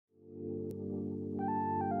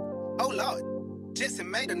Lord. Just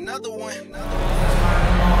made another one.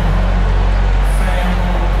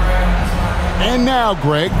 And now,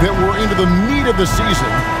 Greg, that we're into the meat of the season,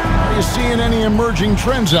 are you seeing any emerging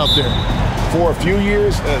trends out there? For a few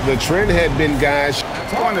years, the trend had been guys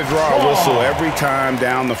going to draw a whistle every time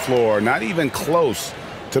down the floor, not even close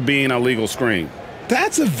to being a legal screen.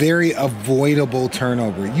 That's a very avoidable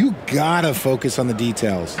turnover. You gotta focus on the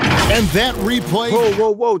details. And that replay.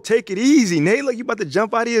 Whoa, take it easy, Nate. Look, you about to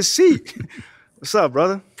jump out of your seat. What's up,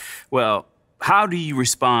 brother? Well, how do you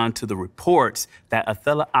respond to the reports that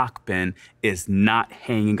Othello Akpen is not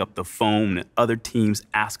hanging up the phone and other teams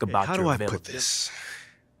ask about How your do I availability? put this?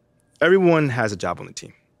 Everyone has a job on the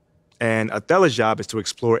team. And Othello's job is to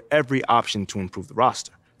explore every option to improve the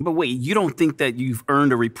roster. But wait, you don't think that you've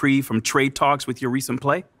earned a reprieve from trade talks with your recent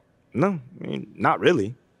play? No, I mean, not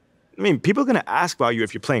really. I mean, people are going to ask about you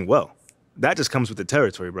if you're playing well. That just comes with the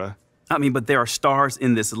territory, bruh. I mean, but there are stars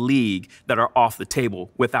in this league that are off the table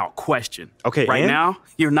without question. Okay, right and? now,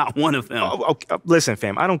 you're not one of them. Oh, okay. Listen,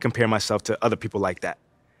 fam, I don't compare myself to other people like that.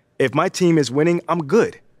 If my team is winning, I'm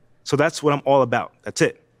good. So that's what I'm all about. That's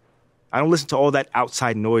it. I don't listen to all that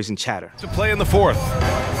outside noise and chatter. To play in the fourth.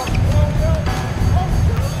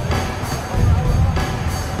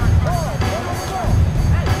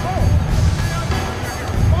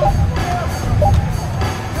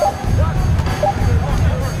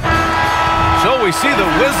 So we see the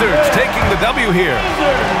Wizards taking the W here.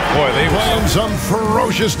 Boy, they Playing some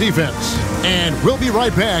ferocious defense. And we'll be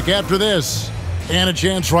right back after this. And a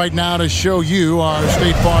chance right now to show you our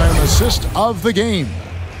State Farm assist of the game.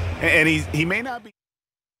 And he may not be.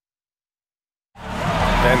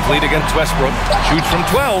 Van Vliet against Westbrook. Shoots from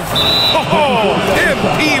 12. Oh,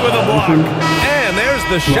 MP with a block. And there's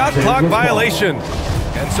the shot clock violation.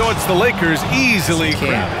 And so it's the Lakers easily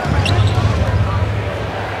grabbed.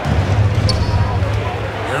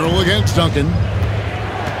 Harrell against Duncan.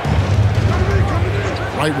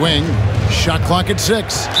 Right wing. Shot clock at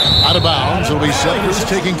 6. Out of bounds. It'll be Celtics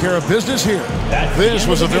taking care of business here. This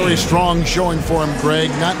was a very strong showing for him, Greg.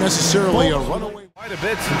 Not necessarily a runaway. Quite a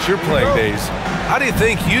bit since your playing days. How do you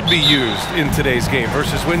think you'd be used in today's game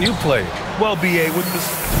versus when you played? Well, BA, with this.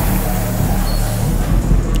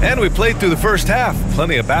 And we played through the first half.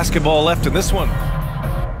 Plenty of basketball left in this one.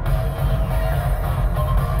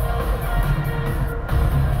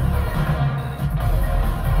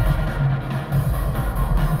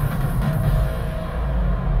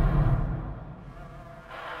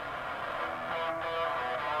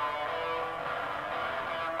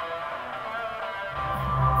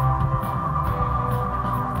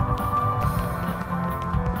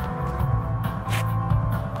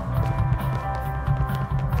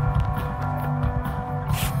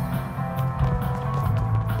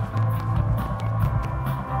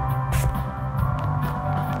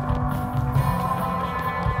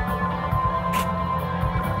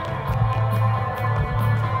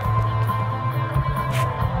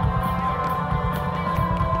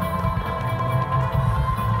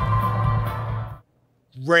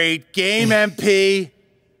 Great game, MP.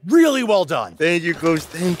 Really well done. Thank you, Coach.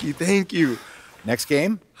 Thank you. Next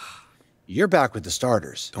game, you're back with the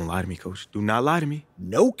starters. Don't lie to me, Coach. Do not lie to me.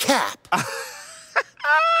 No cap.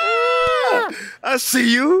 I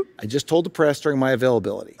see you. I just told the press during my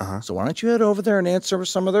availability. So why don't you head over there and answer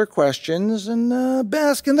some of their questions and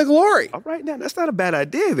bask in the glory. All right, now, that's not a bad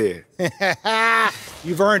idea there.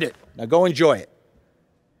 You've earned it. Now go enjoy it.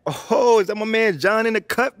 Oh, is that my man John in the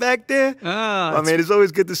cut back there? My man, it's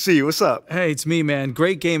always good to see you. What's up? Hey, it's me, man.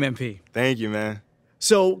 Great game, MP. Thank you, man.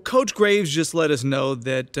 So, Coach Graves just let us know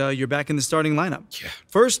that you're back in the starting lineup. Yeah.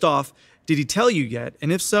 First off, did he tell you yet?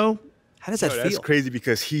 And if so, how does that feel? That's crazy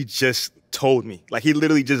because he just told me. Like, he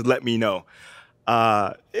literally just let me know.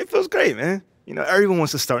 It feels great, man. You know, everyone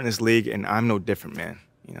wants to start in this league, and I'm no different, man.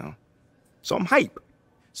 You know? So I'm hype.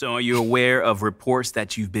 So are you aware of reports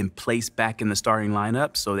that you've been placed back in the starting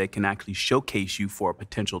lineup so they can actually showcase you for a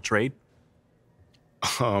potential trade?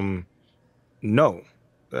 No.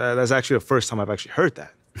 That's actually the first time I've actually heard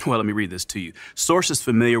that. Well, let me read this to you. Sources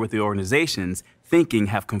familiar with the organization's thinking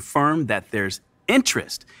have confirmed that there's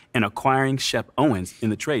interest in acquiring Shep Owens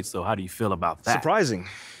in the trade. So how do you feel about that? Surprising.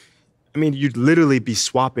 I mean, you'd literally be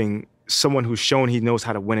swapping someone who's shown he knows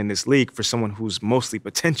how to win in this league for someone who's mostly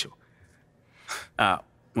potential.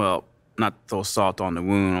 Well, not throw salt on the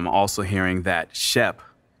wound, I'm also hearing that Shep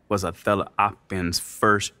was Othello Akpen's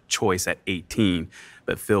first choice at 18,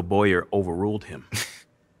 but Phil Boyer overruled him.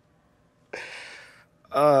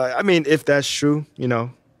 I mean, if that's true, you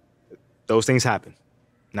know, those things happen.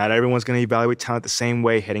 Not everyone's going to evaluate talent the same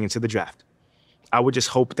way heading into the draft. I would just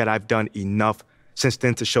hope that I've done enough since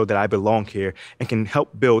then to show that I belong here and can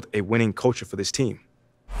help build a winning culture for this team.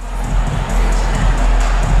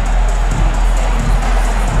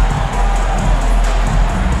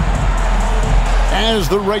 As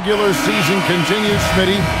the regular season continues,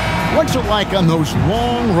 Smitty, what's it like on those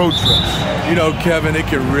long road trips? You know, Kevin, it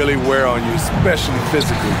can really wear on you, especially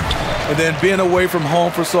physically. And then being away from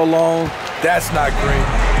home for so long, that's not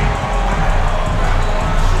great.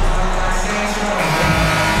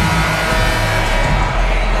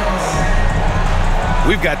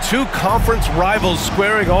 We've got two conference rivals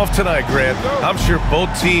squaring off tonight, Grant. I'm sure both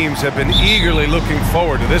teams have been eagerly looking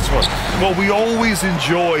forward to this one. Well, we always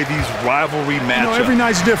enjoy these rivalry matchups. You know, every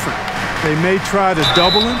night's different. They may try to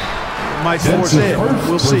double him. Might force it.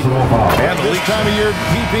 We'll see. And this time of year,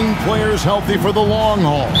 keeping players healthy for the long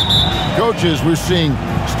haul. Coaches, we're seeing,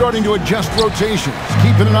 starting to adjust rotations,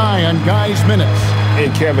 keeping an eye on guys' minutes.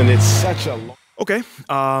 And Kevin, it's such a long... Okay,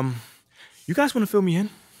 you guys want to fill me in?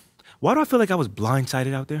 Why do I feel like I was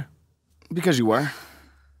blindsided out there? Because you were.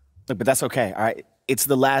 Look, but that's okay, all right? It's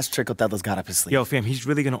the last trick Othello's got up his sleeve. Yo, fam, he's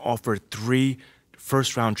really going to offer 3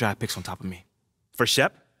 first-round draft picks on top of me. For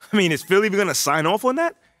Shep? I mean, is Philly even going to sign off on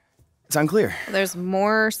that? It's unclear. There's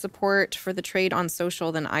more support for the trade on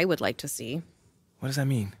social than I would like to see. What does that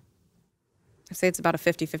mean? I'd say it's about a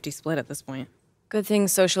 50-50 split at this point. Good thing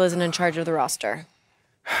social isn't in charge of the roster.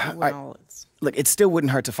 Well, Look, it still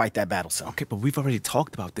wouldn't hurt to fight that battle, son. Okay, but we've already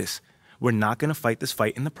talked about this. We're not going to fight this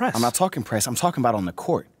fight in the press. I'm not talking press. I'm talking about on the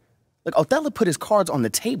court. Look, Othello put his cards on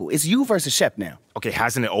the table. It's you versus Shep now. Okay,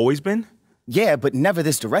 hasn't it always been? Yeah, but never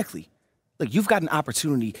this directly. Look, you've got an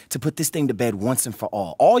opportunity to put this thing to bed once and for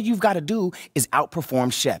all. All you've got to do is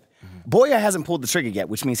outperform Shep. Boyer hasn't pulled the trigger yet,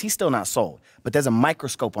 which means he's still not sold. But there's a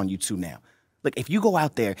microscope on you two now. Look, if you go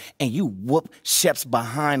out there and you whoop Shep's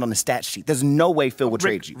behind on the stat sheet, there's no way Phil will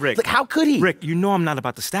trade you. Rick, look, how could he? Rick, you know I'm not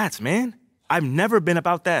about the stats, man. I've never been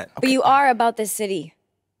about that. But you are about this city.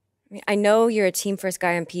 I mean, I know you're a team-first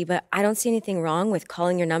guy on P, but I don't see anything wrong with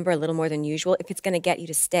calling your number a little more than usual if it's going to get you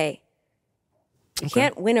to stay. You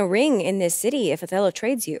can't win a ring in this city if Othello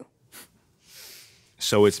trades you.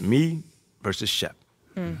 So it's me versus Shep.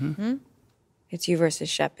 Mm-hmm. It's you versus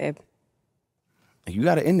Shep, babe. You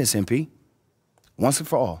got to end this, MP. Once and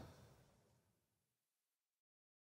for all.